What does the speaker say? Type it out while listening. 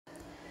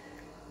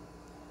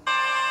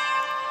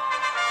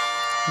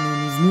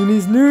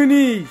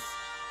Noonies.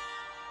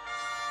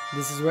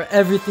 This is where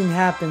everything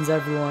happens,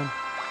 everyone.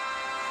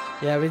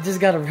 Yeah, we just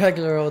got a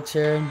regular old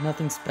chair,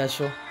 nothing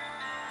special.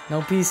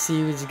 No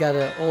PC, we just got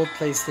an old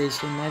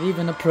PlayStation, not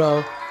even a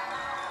Pro.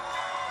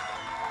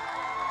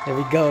 There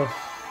we go.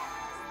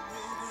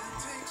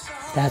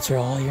 That's where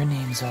all your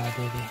names are,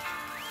 baby.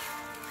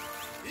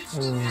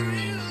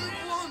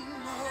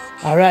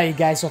 Alright,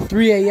 guys, so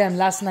 3 a.m.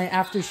 last night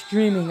after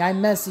streaming, I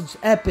messaged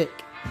Epic.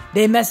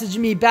 They messaged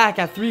me back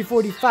at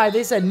 3:45.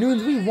 They said,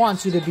 Noons, we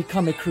want you to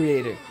become a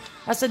creator.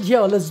 I said,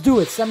 yo, let's do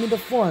it. Send me the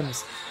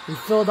forms. We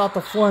filled out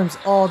the forms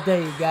all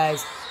day,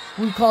 guys.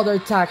 We called our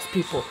tax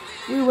people.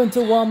 We went to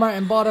Walmart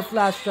and bought a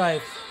flash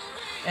drive.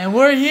 And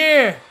we're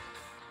here.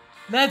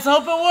 Let's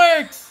hope it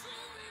works.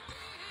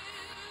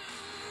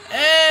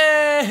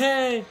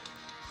 Hey!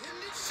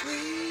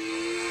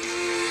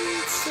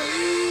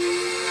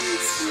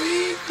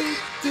 Sweet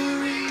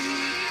victory.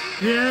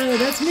 Yeah,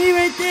 that's me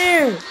right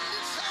there.